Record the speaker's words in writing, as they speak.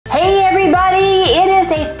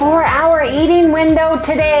Keto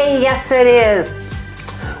today. Yes, it is.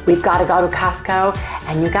 We've got to go to Costco,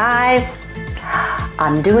 and you guys,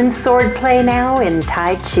 I'm doing sword play now in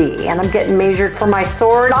Tai Chi, and I'm getting measured for my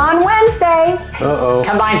sword on Wednesday. Uh-oh.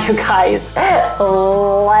 Come on, you guys.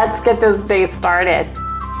 Let's get this day started.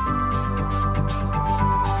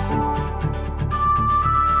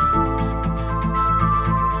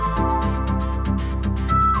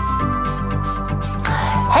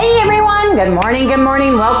 Hey everyone, good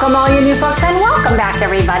morning, welcome all you new folks, and welcome back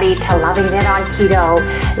everybody to Loving It on Keto.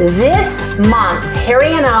 This month,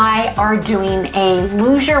 Harry and I are doing a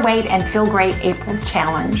Lose Your Weight and Feel Great April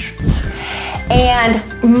Challenge. And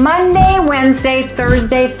Monday, Wednesday,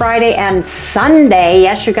 Thursday, Friday, and Sunday,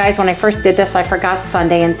 yes you guys, when I first did this, I forgot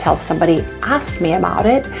Sunday until somebody asked me about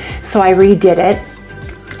it, so I redid it.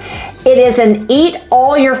 It is an eat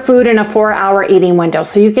all your food in a 4-hour eating window.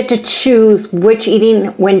 So you get to choose which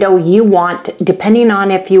eating window you want, depending on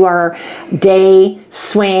if you are day,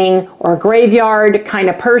 swing, or graveyard kind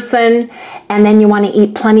of person. And then you want to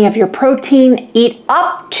eat plenty of your protein. Eat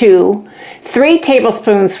up to 3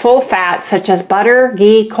 tablespoons full fat, such as butter,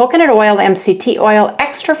 ghee, coconut oil, MCT oil,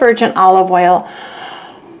 extra virgin olive oil,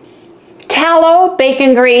 tallow,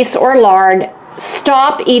 bacon grease, or lard.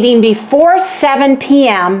 Stop eating before 7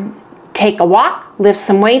 p.m. Take a walk, lift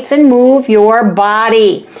some weights, and move your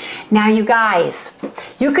body. Now you guys,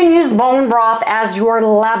 you can use bone broth as your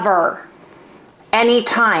lever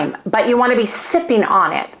anytime, but you want to be sipping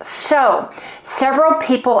on it. So several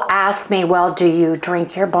people ask me, well, do you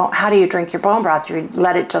drink your bone, how do you drink your bone broth? Do you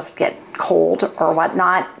let it just get cold or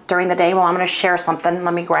whatnot during the day? Well, I'm going to share something.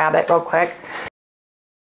 Let me grab it real quick.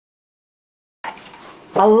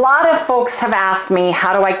 A lot of folks have asked me,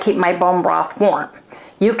 how do I keep my bone broth warm?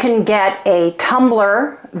 You can get a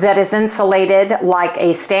tumbler that is insulated, like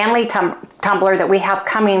a Stanley tumbler that we have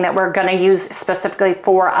coming that we're going to use specifically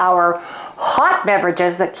for our hot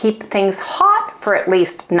beverages that keep things hot for at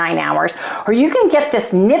least 9 hours. Or you can get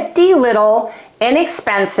this nifty little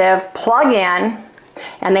inexpensive plug-in,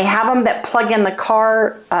 and they have them that plug in the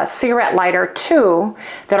car cigarette lighter too,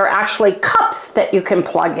 that are actually cups that you can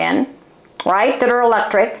plug in, right, that are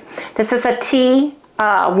electric. This is a tea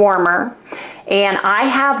warmer. And I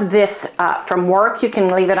have this from work. You can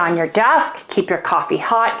leave it on your desk, keep your coffee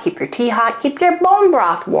hot, keep your tea hot, keep your bone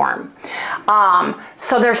broth warm.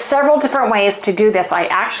 So there's several different ways to do this. I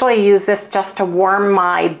actually use this just to warm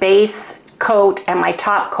my base coat and my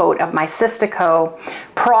top coat of my Cystico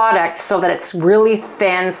product so that it's really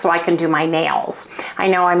thin so I can do my nails. I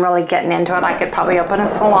know I'm really getting into it. I could probably open a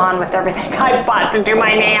salon with everything I bought to do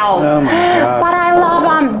my nails. Oh my God. But I love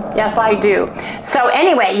them. Yes, I do. So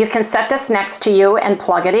anyway, you can set this next to you and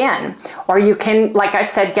plug it in. Or you can, like I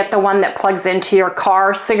said, get the one that plugs into your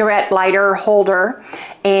car cigarette lighter holder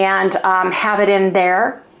and have it in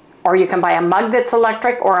there. Or you can buy a mug that's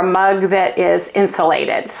electric or a mug that is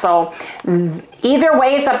insulated. So either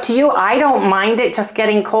way is up to you. I don't mind it just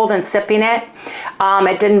getting cold and sipping it.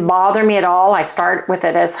 It didn't bother me at all. I start with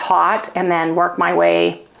it as hot and then work my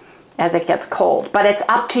way as it gets cold. But it's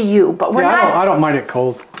up to you. But we're not, I don't mind it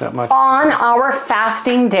cold that much. On our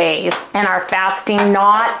fasting days and our fasting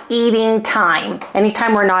not eating time,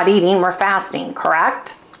 anytime we're not eating, we're fasting,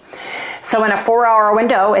 correct? So in a 4-hour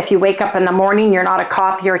window, if you wake up in the morning, you're not a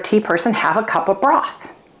coffee or a tea person, have a cup of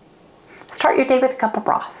broth. Start your day with a cup of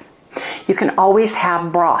broth. You can always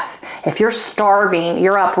have broth. If you're starving,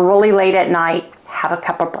 you're up really late at night, have a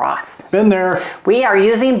cup of broth. Been there. We are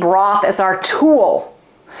using broth as our tool,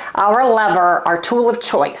 our lever, our tool of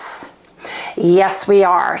choice. Yes, we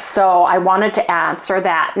are. So I wanted to answer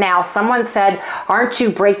that. Now, someone said, aren't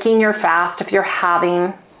you breaking your fast if you're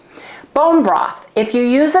having bone broth? If you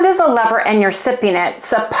use it as a lever and you're sipping it,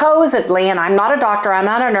 supposedly, and I'm not a doctor, I'm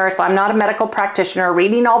not a nurse, I'm not a medical practitioner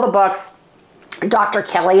reading all the books, Dr.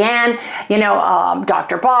 Kellyanne, you know,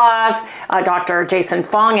 Dr. Boz, Dr. Jason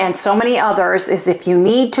Fung, and so many others, is if you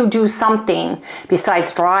need to do something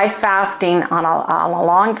besides dry fasting on a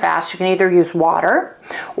long fast, you can either use water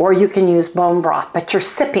or you can use bone broth, but you're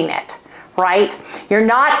sipping it, right? You're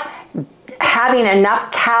not having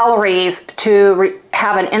enough calories to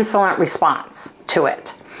have an insulin response to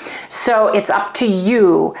it. So it's up to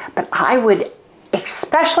you, but I would,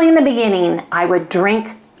 especially in the beginning, I would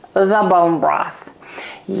drink the bone broth.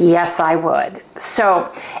 Yes, I would.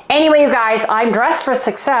 So anyway, you guys, I'm dressed for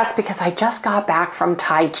success because I just got back from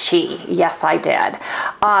Tai Chi. Yes, I did.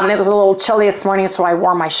 It was a little chilly this morning, so I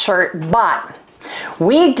wore my shirt, but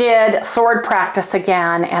we did sword practice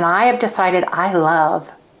again, and I have decided I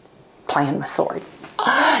love playing with swords.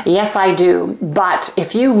 Yes, I do. But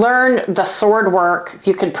if you learn the sword work,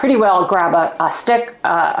 you can pretty well grab a stick,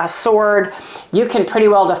 a sword. You can pretty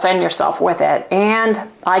well defend yourself with it. And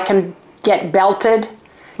I can get belted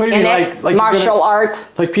in it, like martial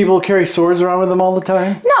arts. Like people carry swords around with them all the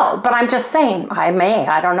time? No, but I'm just saying, I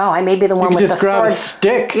don't know. I may be the one with the sword. You just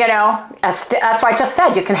grab a stick. You know, that's why I just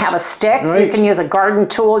said you can have a stick. Right. You can use a garden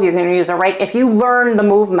tool. You can use a rake if you learn the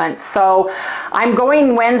movements. So I'm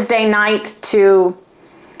going Wednesday night to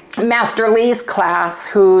Master Lee's class,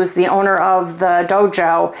 who's the owner of the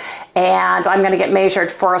dojo, and I'm going to get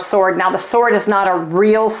measured for a sword. Now, the sword is not a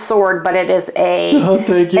real sword, but it is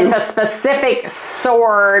it's a specific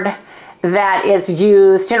sword that is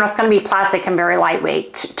used, you know, it's going to be plastic and very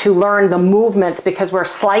lightweight to learn the movements, because we're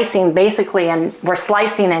slicing basically, and we're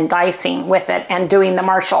slicing and dicing with it and doing the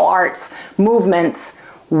martial arts movements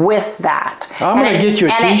with that. I'm going to get you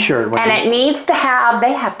a t-shirt. And it needs to have,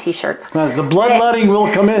 they have t-shirts. The bloodletting will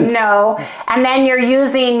come in. No. And then you're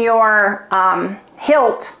using your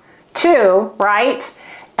hilt too, right?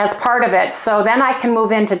 As part of it. So then I can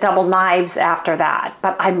move into double knives after that.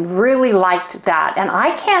 But I really liked that. And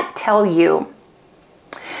I can't tell you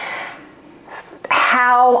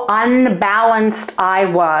how unbalanced I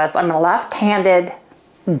was. I'm a left-handed,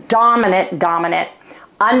 dominant,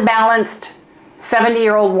 unbalanced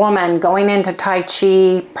 70-year-old woman going into Tai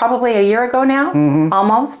Chi probably a year ago now,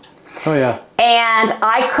 almost. Oh yeah. And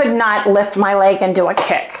I could not lift my leg and do a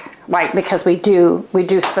kick, right? Because we do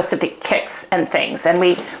specific kicks and things, and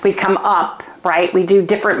we come up, right? We do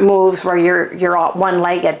different moves where you're all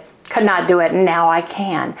one-legged. Could not do it, and now I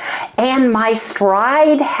can. And my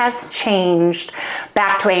stride has changed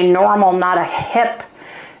back to a normal, not a hip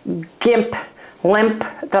gimp limp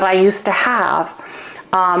that I used to have.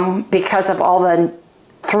 Because of all the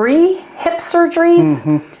 3 hip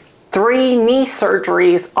surgeries, 3 knee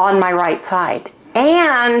surgeries on my right side.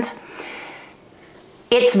 And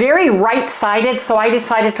it's very right-sided, so I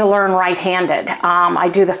decided to learn right-handed. I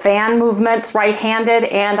do the fan movements right-handed,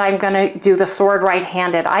 and I'm going to do the sword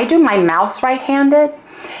right-handed. I do my mouse right-handed,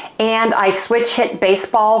 and I switch hit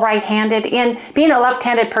baseball right-handed. And being a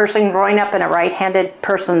left-handed person growing up in a right-handed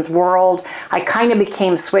person's world, I kind of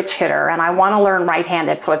became switch hitter, and I want to learn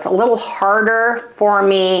right-handed. So it's a little harder for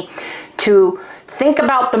me to think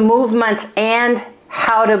about the movements and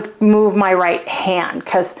how to move my right hand,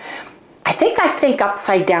 because I think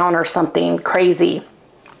upside down or something crazy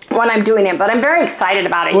when I'm doing it. But I'm very excited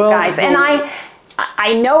about it, you guys. And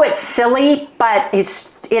I know it's silly, but it's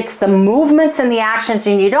the movements and the actions,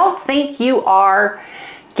 and you don't think you are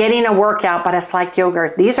getting a workout, but it's like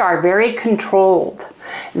yogurt. These are very controlled,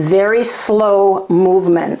 very slow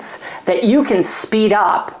movements that you can speed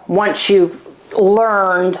up once you've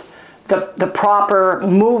learned the proper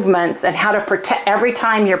movements and how to protect. Every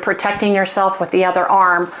time you're protecting yourself with the other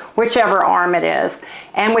arm, whichever arm it is,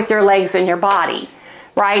 and with your legs and your body,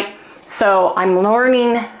 right? So I'm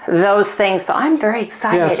learning those things. So I'm very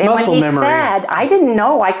excited. Yeah, it's and when he memory. said, I didn't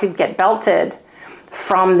know I could get belted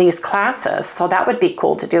from these classes, so that would be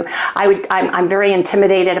cool to do. I'm very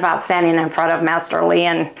intimidated about standing in front of Master Lee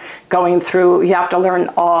and going through. You have to learn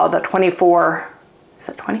all the 24. Is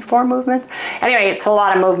it 24 movements? Anyway, it's a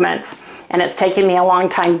lot of movements, and it's taken me a long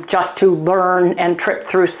time just to learn and trip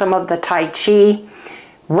through some of the Tai Chi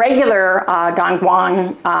regular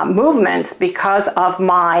Dongguan movements because of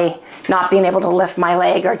my not being able to lift my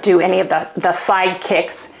leg or do any of the side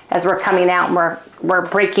kicks as we're coming out, and we're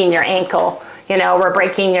breaking your ankle, you know, we're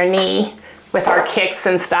breaking your knee with our kicks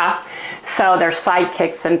and stuff. So there's side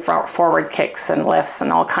kicks and forward kicks and lifts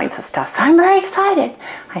and all kinds of stuff. So I'm very excited.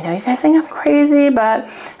 I know you guys think I'm crazy, but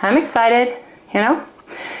I'm excited, you know.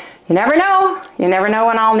 You never know. You never know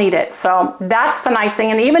when I'll need it. So that's the nice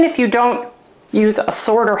thing. And even if you don't use a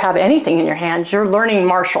sword or have anything in your hands, you're learning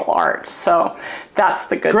martial arts. So that's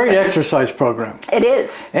the good thing. Great exercise program. It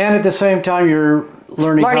is. And at the same time, you're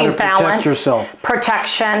learning how to protect yourself.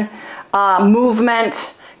 Protection,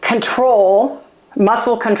 movement, control,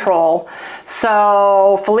 muscle control.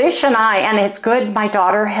 So Felicia and I, and it's good, my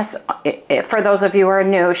daughter has, for those of you who are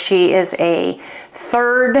new, she is she's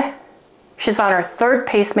on her 3rd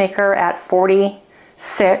pacemaker at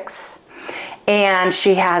 46, and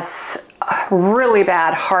she has really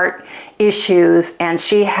bad heart issues, and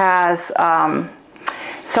she has,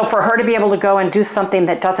 so for her to be able to go and do something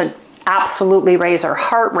that doesn't absolutely raise her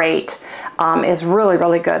heart rate is really,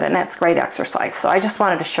 really good, and it's great exercise. So I just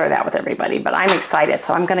wanted to share that with everybody, but I'm excited.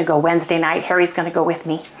 So I'm going to go Wednesday night. Harry's going to go with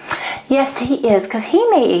me. Yes, he is, because he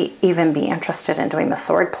may even be interested in doing the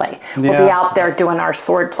sword play. Yeah. We'll be out there doing our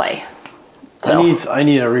sword play. So I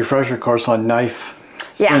need a refresher course on knife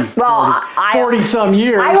Yeah, well, 40 some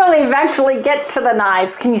years. I will eventually get to the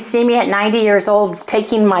knives. Can you see me at 90 years old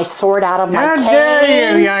taking my sword out of my cane? How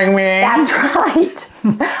dare you, young man? That's right.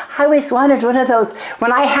 I always wanted one of those.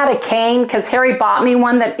 When I had a cane, because Harry bought me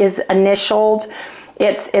one that is initialed.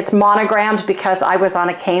 It's monogrammed because I was on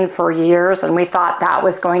a cane for years and we thought that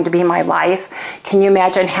was going to be my life. Can you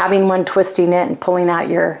imagine having one, twisting it and pulling out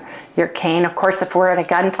your cane? Of course, if we're in a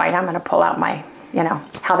gunfight, I'm going to pull out my, you know,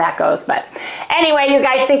 how that goes. But anyway, you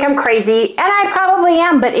guys think I'm crazy, and I probably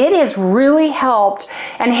am, but it has really helped.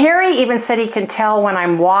 And Harry even said he can tell when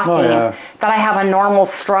I'm walking that I have a normal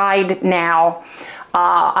stride now.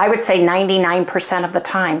 I would say 99% of the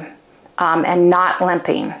time, and not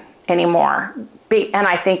limping anymore. And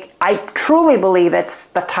I truly believe it's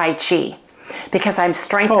the Tai Chi, because I'm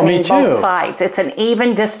strengthening both sides. It's an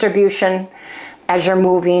even distribution as you're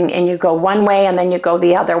moving, and you go one way and then you go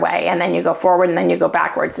the other way, and then you go forward and then you go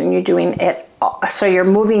backwards, and you're doing it. So you're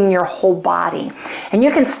moving your whole body. And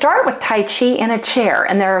you can start with Tai Chi in a chair.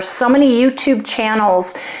 And there are so many YouTube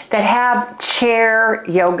channels that have chair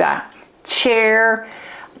yoga, chair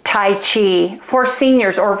Tai Chi for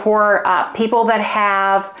seniors or for people that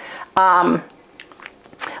have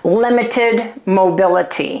limited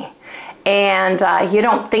mobility. And you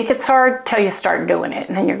don't think it's hard till you start doing it.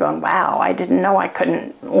 And then you're going, wow, I didn't know I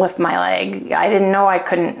couldn't lift my leg. I didn't know I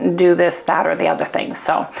couldn't do this, that, or the other thing.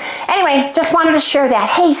 So anyway, just wanted to share that.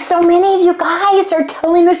 Hey, so many of you guys are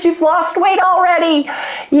telling us you've lost weight already.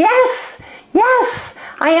 Yes, yes.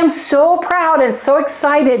 I am so proud and so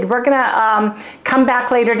excited. We're going to come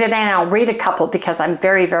back later today and I'll read a couple because I'm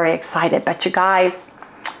very, very excited. But you guys,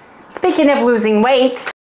 speaking of losing weight,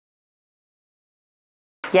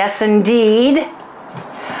 yes, indeed.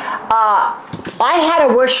 I had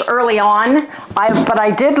a whoosh early on, but I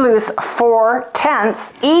did lose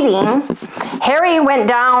 4/10 eating. Harry went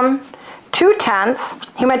down 2/10.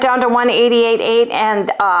 He went down to 188.8,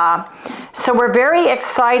 and so we're very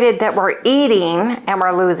excited that we're eating and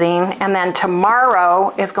we're losing. And then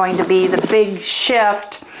tomorrow is going to be the big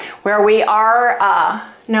shift where we are.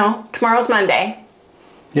 No, tomorrow's Monday.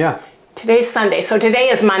 Yeah. Today's Sunday, so today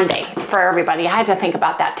is Monday for everybody. I had to think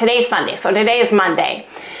about that. Today's Sunday, so today is Monday.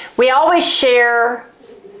 We always share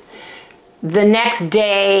the next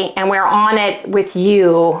day, and we're on it with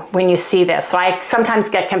you when you see this, so I sometimes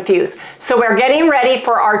get confused. So we're getting ready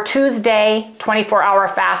for our Tuesday 24-hour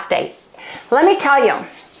fast day. Let me tell you,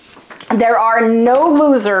 there are no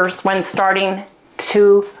losers when starting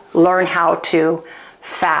to learn how to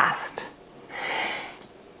fast.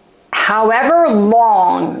 However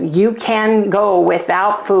long you can go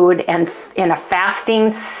without food and in a fasting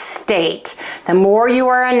state, the more you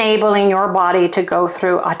are enabling your body to go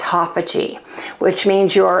through autophagy, which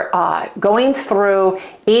means you're going through,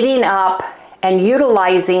 eating up, and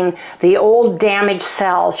utilizing the old damaged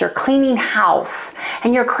cells. You're cleaning house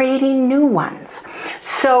and you're creating new ones.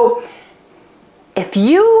 So if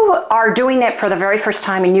you are doing it for the very first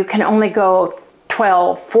time and you can only go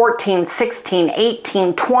 12, 14, 16,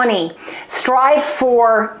 18, 20. Strive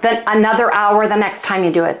for another hour the next time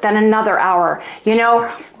you do it, then another hour. You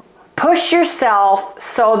know, push yourself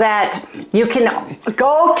so that you can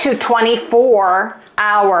go to 24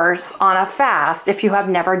 hours on a fast if you have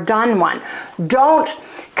never done one. Don't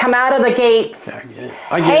come out of the gate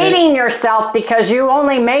hating yourself because you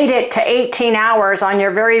only made it to 18 hours on your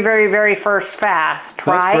very, very, very first fast,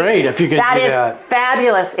 right? That's great if you could do that. That is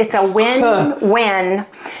fabulous. It's a win-win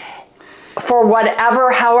for whatever,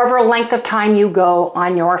 however length of time you go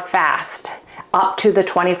on your fast up to the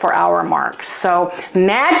 24-hour mark. So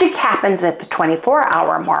magic happens at the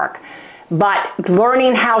 24-hour mark. But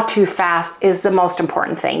learning how to fast is the most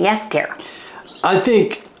important thing. Yes, dear? I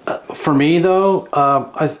think for me, though,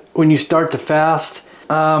 when you start to fast,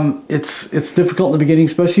 it's difficult in the beginning,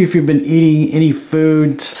 especially if you've been eating any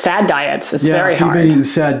foods. Sad diets. It's very hard. If you've been eating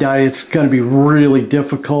sad diets, it's going to be really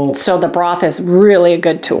difficult. So the broth is really a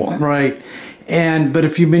good tool. Right. But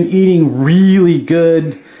if you've been eating really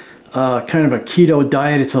good, kind of a keto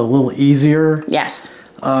diet, it's a little easier. Yes.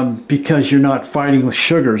 Because you're not fighting with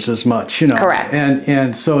sugars as much, you know. Correct.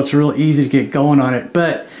 And so it's real easy to get going on it.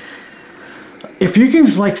 But if you can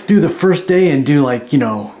like do the first day and do like, you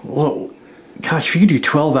know, well, gosh, if you could do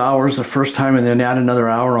 12 hours the first time and then add another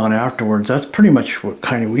hour on afterwards, that's pretty much what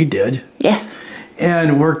kind of we did. Yes.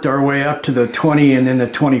 And worked our way up to the 20 and then the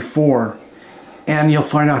 24. And you'll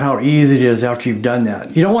find out how easy it is after you've done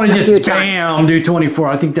that. You don't want to just bam, do 24.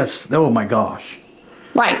 I think that's, oh my gosh.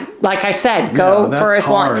 Right. Like I said, go for as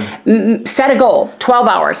long. Set a goal, 12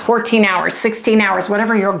 hours, 14 hours, 16 hours,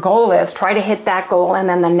 whatever your goal is, try to hit that goal. And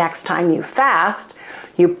then the next time you fast,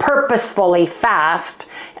 you purposefully fast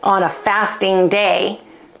on a fasting day,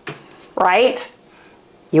 right?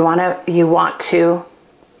 You want to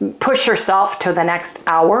push yourself to the next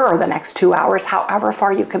hour or the next 2 hours, however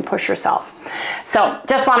far you can push yourself. So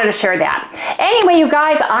just wanted to share that. Anyway, you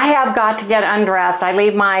guys, I have got to get undressed. I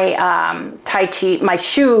leave my Tai Chi, my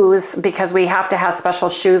shoes, because we have to have special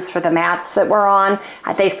shoes for the mats that we're on.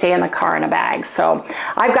 They stay in the car in a bag. So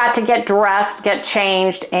I've got to get dressed, get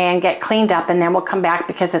changed, and get cleaned up, and then we'll come back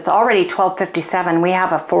because it's already 12:57. We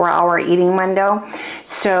have a 4-hour eating window.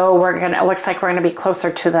 So it looks like we're gonna be closer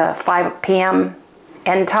to the 5 p.m.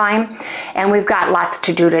 end time, and we've got lots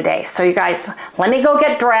to do today. So you guys, let me go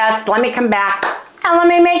get dressed, let me come back, and let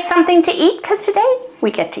me make something to eat, because today we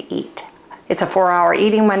get to eat. It's a 4-hour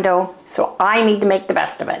eating window, so I need to make the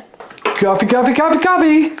best of it. Coffee, coffee, coffee,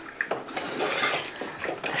 coffee!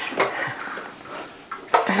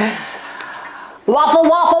 Waffle,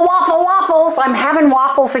 waffle, waffle, waffles. I'm having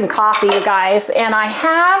waffles and coffee, you guys, and I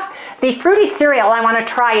have the fruity cereal. I want to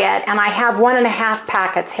try it, and I have 1.5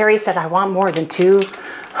 packets. Harry said I want more than 2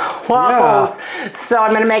 waffles, so I'm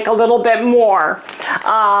going to make a little bit more.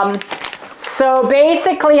 So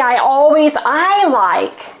basically, I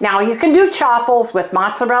like, now you can do chaffles with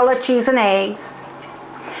mozzarella, cheese, and eggs.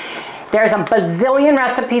 There's a bazillion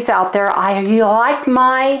recipes out there. I like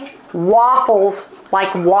my waffles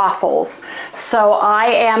like waffles. So I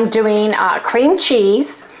am doing cream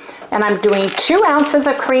cheese, and I'm doing 2 ounces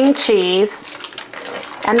of cream cheese.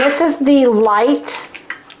 And this is the light,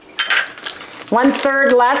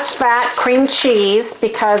 1/3 less fat cream cheese,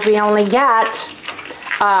 because we only get,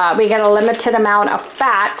 we get a limited amount of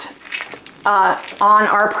fat on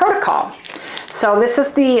our protocol. So this is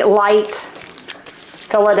the light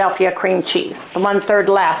Philadelphia cream cheese, the 1/3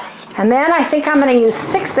 less. And then I think I'm going to use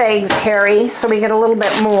 6 eggs, Harry, so we get a little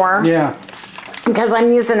bit more. Yeah. Because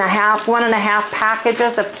I'm using 1.5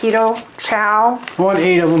 packages of Keto CHOW. I want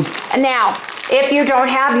 8 of them. And now, if you don't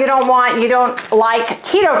like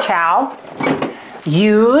Keto CHOW,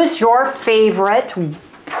 use your favorite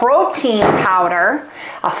protein powder,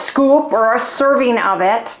 a scoop or a serving of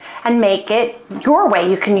it, and make it your way.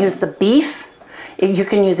 You can use the beef, you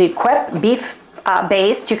can use Equip beef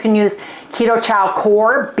based, you can use Keto CHOW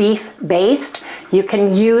Core beef based, you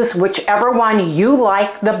can use whichever one you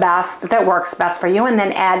like the best, that works best for you, and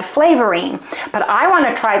then add flavoring. But I want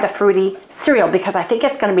to try the fruity cereal because I think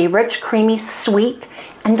it's going to be rich, creamy, sweet,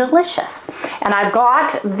 and delicious. And I've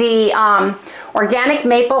got the organic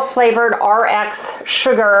maple flavored RX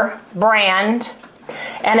sugar brand,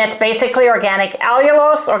 and it's basically organic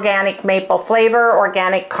allulose, organic maple flavor,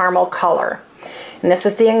 organic caramel color. And this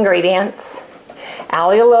is the ingredients.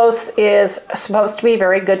 Allulose is supposed to be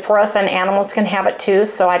very good for us, and animals can have it too,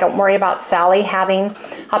 so I don't worry about Sally having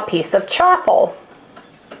a piece of chaffle.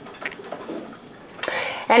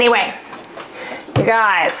 Anyway, you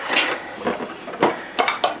guys,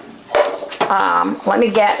 let me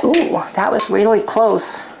get, ooh, that was really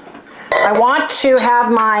close. I want to have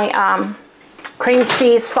my cream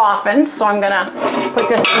cheese softened, so I'm gonna put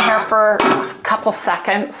this in here for a couple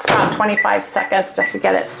seconds, about 25 seconds, just to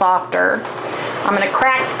get it softer. I'm gonna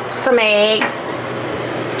crack some eggs.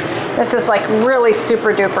 This is like really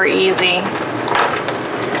super duper easy.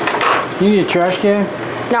 You need a trash can?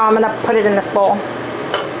 No, I'm gonna put it in this bowl.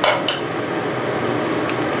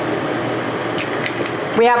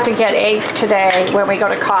 We have to get eggs today when we go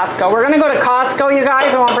to Costco. We're gonna go to Costco, you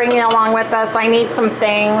guys, and we'll bring you along with us. I need some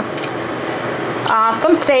things.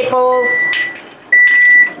 Some staples.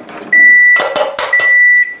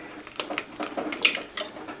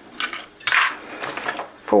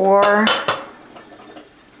 Four,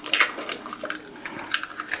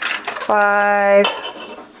 5.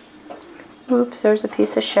 Oops, there's a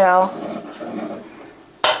piece of shell.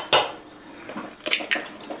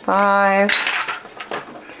 5,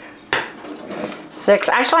 6.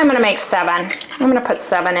 Actually, I'm going to make 7. I'm going to put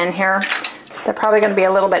 7 in here. They're probably going to be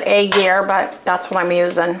a little bit eggier, but that's what I'm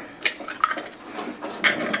using.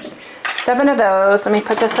 7 of those. Let me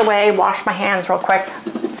put this away, wash my hands real quick.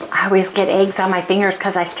 I always get eggs on my fingers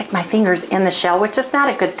because I stick my fingers in the shell, which is not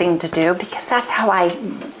a good thing to do because that's how I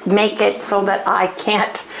make it so that I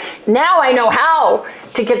can't. Now I know how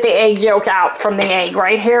to get the egg yolk out from the egg,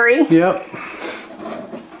 right, Harry? Yep.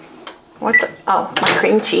 What's it? Oh, my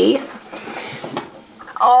cream cheese.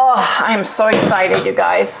 Oh, I'm so excited, you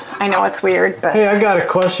guys. I know it's weird, but... Hey, I got a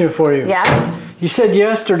question for you. Yes? You said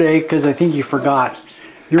yesterday, because I think you forgot,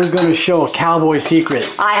 you were going to show a cowboy secret.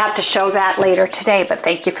 I have to show that later today, but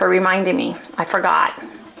thank you for reminding me. I forgot.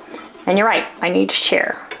 And you're right, I need to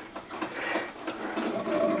share.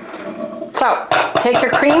 So, take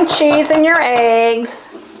your cream cheese and your eggs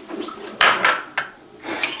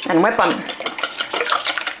and whip them.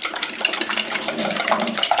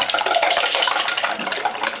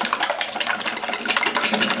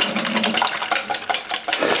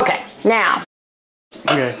 Now,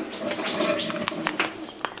 Okay.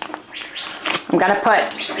 I'm gonna put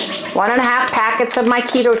 1.5 packets of my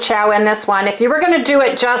Keto Chow in this one. If you were gonna do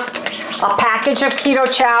it just a package of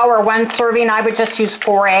Keto Chow or 1 serving, I would just use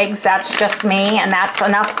 4 eggs. That's just me, and that's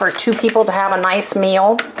enough for 2 people to have a nice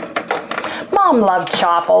meal. Mom loved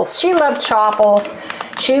Waffles. She loved Waffles.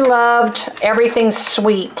 She loved everything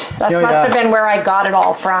sweet. That must have been where I got it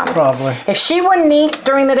all from. Probably. If she wouldn't eat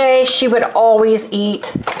during the day, she would always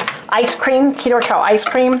eat ice cream, Keto Chow ice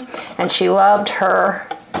cream, and she loved her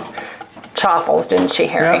Waffles, didn't she,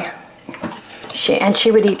 Harry? Yep.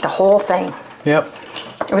 She would eat the whole thing. Yep.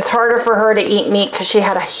 It was harder for her to eat meat because she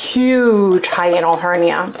had a huge hiatal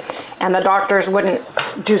hernia, and the doctors wouldn't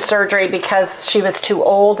do surgery because she was too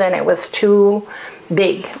old and it was too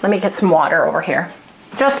big. Let me get some water over here.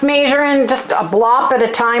 Just measuring just a blop at a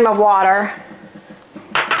time of water.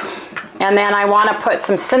 And then I want to put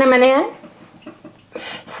some cinnamon in.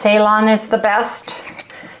 Ceylon is the best.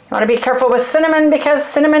 You want to be careful with cinnamon because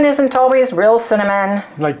cinnamon isn't always real cinnamon.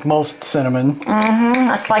 Like most cinnamon.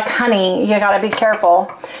 It's like honey. You got to be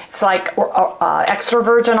careful. It's like extra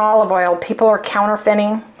virgin olive oil. People are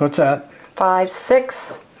counterfeiting. What's that? 5,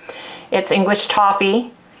 6. It's English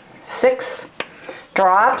toffee. 6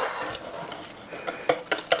 drops.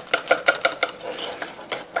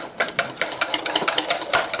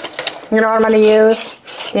 You know what I'm going to use?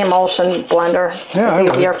 The emulsion blender. Yeah,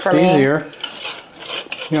 it's easier for me. Easier.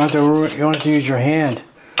 You don't have to use your hand.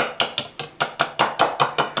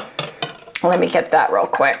 Let me get that real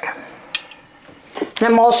quick. An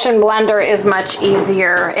emulsion blender is much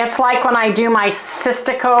easier. It's like when I do my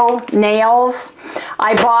Cystico nails.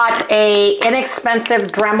 I bought a inexpensive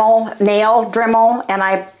Dremel, nail Dremel, and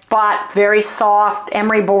I bought very soft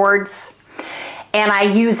emery boards. And I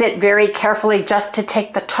use it very carefully just to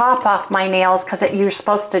take the top off my nails because you're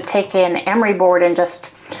supposed to take an emery board and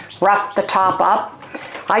just rough the top up.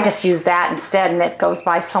 I just use that instead and it goes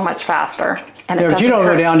by so much faster. And yeah, but you don't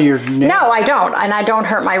go down to your nail. No, I don't. And I don't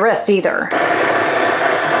hurt my wrist either.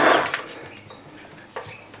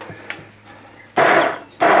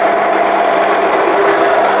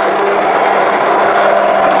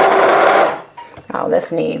 Oh,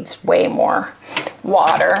 this needs way more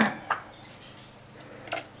water.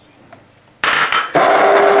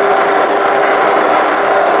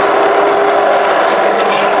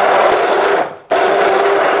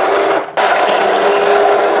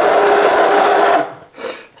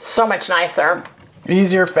 So much nicer.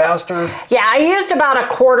 Easier, faster. Yeah, I used about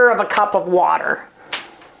 1/4 cup of water.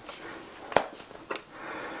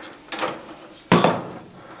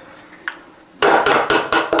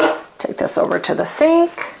 Take this over to the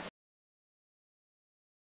sink.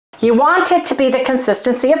 You want it to be the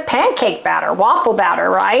consistency of pancake batter, waffle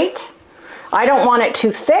batter, right? I don't want it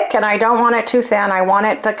too thick and I don't want it too thin. I want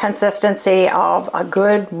it the consistency of a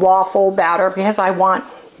good waffle batter because I want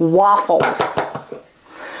waffles.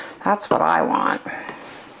 That's what I want.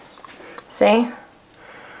 See?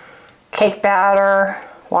 Cake batter,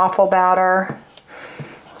 waffle batter.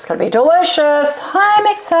 It's gonna be delicious. I'm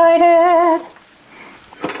excited.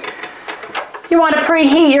 You want to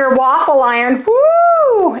preheat your waffle iron.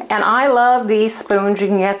 Woo! And I love these spoons. You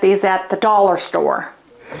can get these at the dollar store.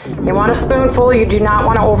 You want a spoonful, you do not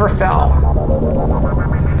want to overfill.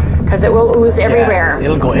 Because it will ooze everywhere. Yeah,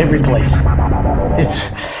 it'll go every place.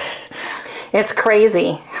 It's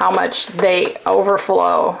crazy how much they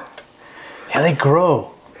overflow. Yeah, they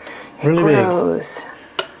grow really big.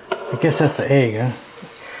 I guess that's the egg, huh?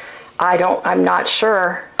 I'm not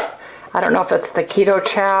sure. I don't know if it's the Keto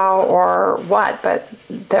Chow or what, but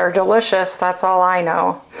they're delicious. That's all I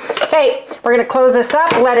know. Okay, we're gonna close this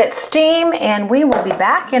up, let it steam, and we will be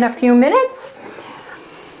back in a few minutes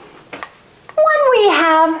when we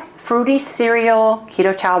have fruity cereal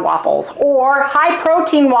Keto Chow waffles or high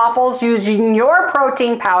protein waffles using your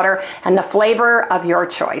protein powder and the flavor of your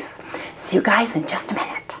choice. See you guys in just a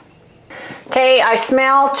minute. Okay, I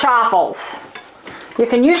smell Waffles. You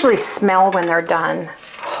can usually smell when they're done.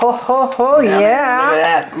 Ho, ho, ho, yeah. Look at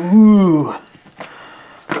that. Ooh.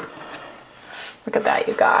 Look at that,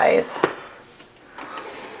 you guys.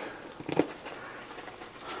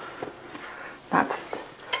 That's...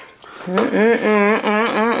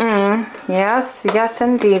 Yes, yes,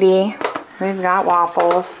 indeedy. We've got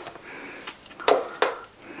waffles.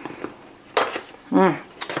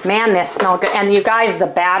 Man, this smells good. And you guys, the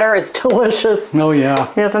batter is delicious. Oh, yeah.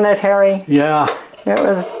 Isn't it, Harry? Yeah. It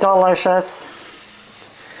was delicious.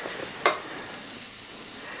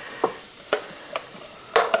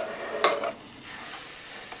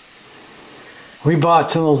 We bought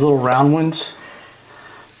some of those little round ones.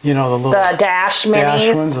 You know, the Dash minis.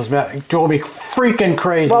 Dash ones. Those drove me freaking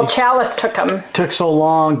crazy. Well, Chalice took them. Took so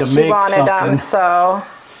long to make something. She wanted them, so...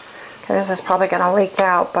 Okay, this is probably going to leak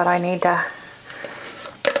out, but I need to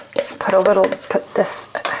put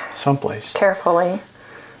this... Someplace. Carefully.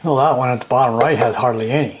 Well, that one at the bottom right has hardly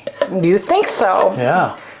any. You think so?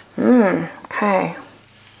 Yeah. Okay.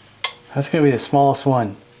 That's going to be the smallest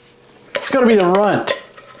one. It's going to be the runt.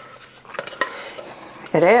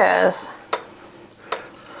 It is.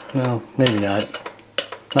 Well, maybe not.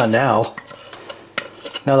 Not now.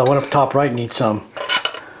 Now the one up top right needs some.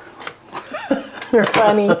 You're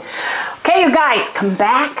funny. Okay, you guys, come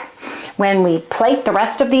back. When we plate the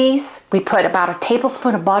rest of these, we put about a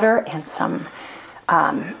tablespoon of butter and some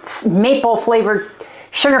maple flavored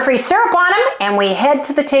sugar-free syrup on them, and we head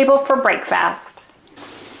to the table for breakfast.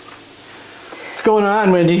 What's going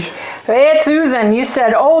on, Wendy? It's oozing. You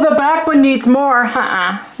said, oh, the back one needs more.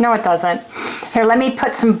 No, it doesn't. Here, let me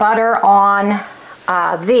put some butter on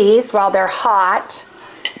these while they're hot.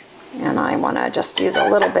 And I want to just use a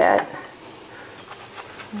little bit.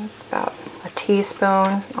 About a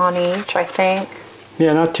teaspoon on each, I think.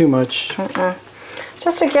 Yeah, not too much.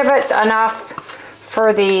 Just to give it enough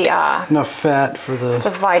for the... enough fat for the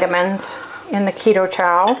vitamins in the keto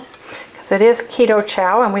chow. Because it is keto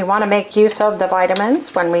chow, and we want to make use of the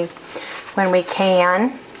vitamins when we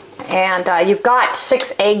can. And you've got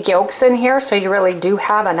 6 egg yolks in here, so you really do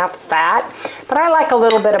have enough fat. But I like a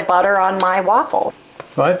little bit of butter on my waffle.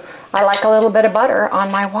 What? I like a little bit of butter on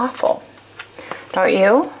my waffle. Don't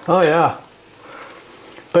you? Oh, yeah.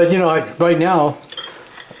 But, you know, right now,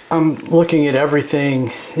 I'm looking at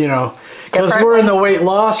everything, you know, because we're in the weight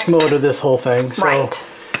loss mode of this whole thing. So right.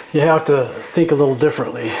 You have to think a little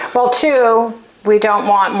differently. Well, too, we don't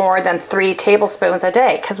want more than 3 tablespoons a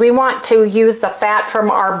day because we want to use the fat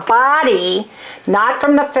from our body, not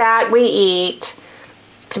from the fat we eat,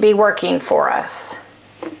 to be working for us.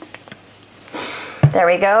 There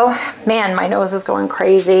we go. Man, my nose is going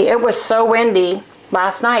crazy. It was so windy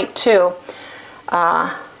last night, too.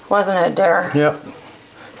 Wasn't it, dear? Yep.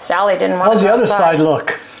 Sally didn't want to How's the other side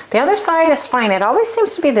look? The other side is fine. It always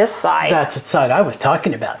seems to be this side. That's the side I was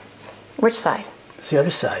talking about. Which side? It's the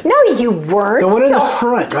other side. No, you weren't. The one in the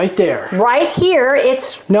front, right there. Right here,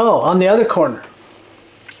 it's... No, on the other corner.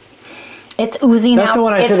 It's oozing out. That's the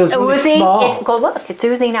one I said was really small. Go look. It's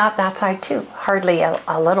oozing out that side, too. Hardly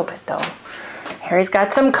a little bit, though. Harry's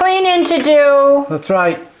got some cleaning to do. That's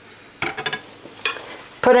right.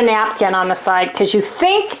 Put a napkin on the side because you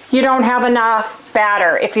think you don't have enough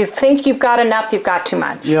batter. If you think you've got enough, you've got too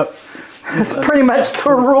much. Yep. That's pretty much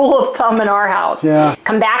the rule of thumb in our house. Yeah.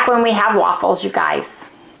 Come back when we have waffles, you guys.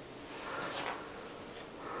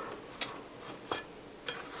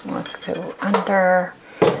 Let's go under.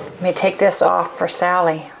 Let me take this off for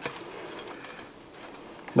Sally.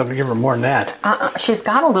 Let me give her more than that. She's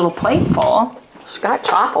got a little plate full. She's got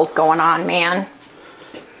chaffles going on, man.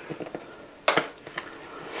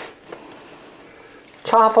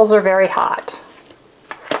 Chaffles are very hot.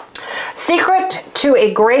 Secret to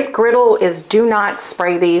a great griddle is do not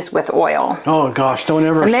spray these with oil. Oh gosh, don't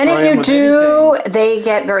ever spray them with The minute you do, anything. they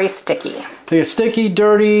get very sticky. They get sticky,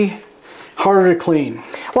 dirty, harder to clean.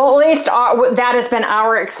 Well, at least that has been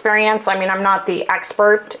our experience. I mean, I'm not the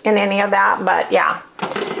expert in any of that, but yeah.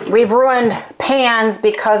 We've ruined pans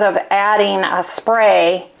because of adding a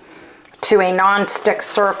spray to a non-stick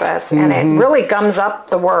surface, and it really gums up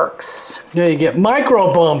the works. Yeah, you get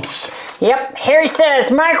micro bumps. Yep, Harry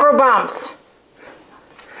says micro bumps.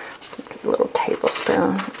 A little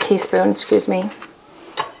teaspoon, excuse me.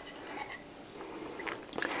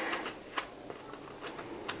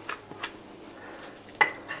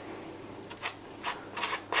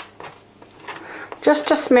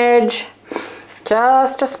 Just a smidge,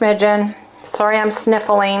 just a smidgen. Sorry I'm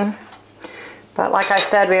sniffling. But like I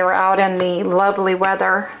said, we were out in the lovely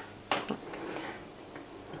weather.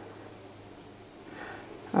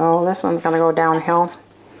 Oh, this one's gonna go downhill.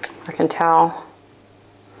 I can tell.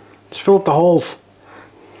 Just fill up the holes.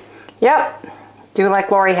 Yep. Do like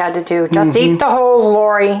Lori had to do. Just eat the holes,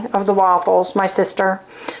 Lori, of the waffles, my sister.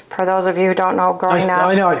 For those of you who don't know, growing up.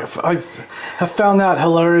 I know. I have found that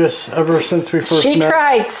hilarious ever since we first met. She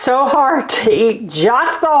tried so hard to eat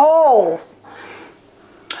just the holes.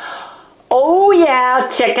 Oh yeah,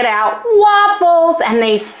 check it out. Waffles, and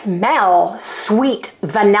they smell sweet,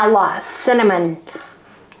 vanilla, cinnamon.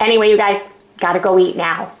 Anyway, you guys, gotta go eat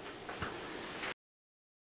now.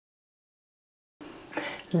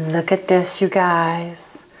 Look at this, you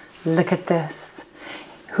guys. Look at this.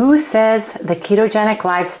 Who says the ketogenic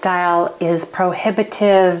lifestyle is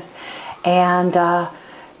prohibitive and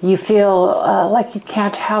you feel like you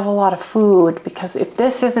can't have a lot of food, because if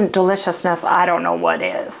this isn't deliciousness, I don't know what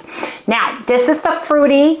is. Now, this is the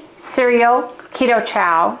fruity cereal, Keto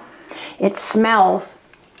Chow. It smells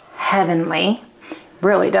heavenly.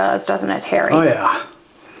 Really does, doesn't it, Harry? Oh, yeah.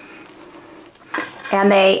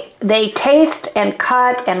 And they taste and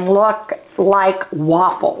cut and look like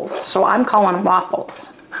waffles. So I'm calling them waffles,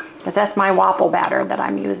 because that's my waffle batter that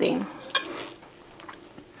I'm using.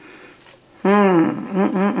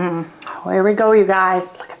 Here we go, you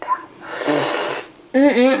guys. Look at that.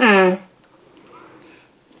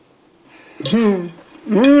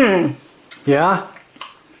 Yeah?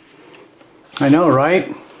 I know,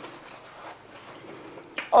 right?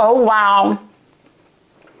 Oh, wow.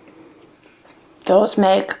 Those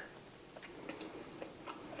make...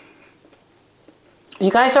 You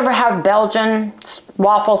guys ever have Belgian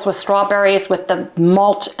waffles with strawberries with the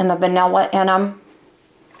malt and the vanilla in them?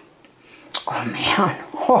 Oh, man.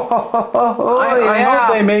 I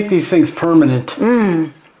hope they make these things permanent.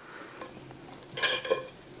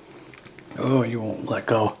 Oh, you won't let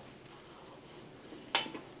go.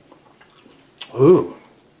 Ooh.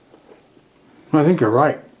 I think you're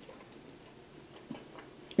right.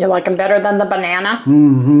 You like them better than the banana?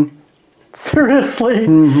 Mm-hmm. Seriously?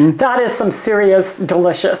 That is some serious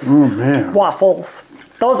delicious waffles.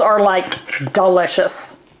 Those are like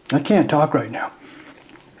delicious. I can't talk right now.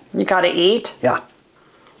 You gotta eat? Yeah.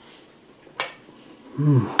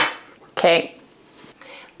 Okay.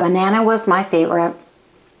 Banana was my favorite.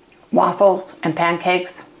 Waffles and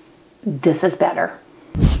pancakes. This is better.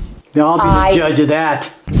 Yeah, I'll be the judge of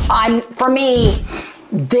that. For me,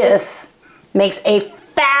 this makes a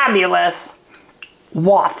fabulous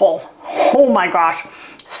waffle. Oh my gosh.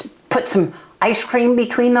 Put some ice cream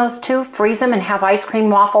between those two, freeze them, and have ice cream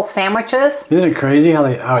waffle sandwiches. Isn't it crazy how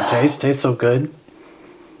it tastes? Tastes so good.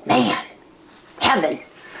 Man, heaven.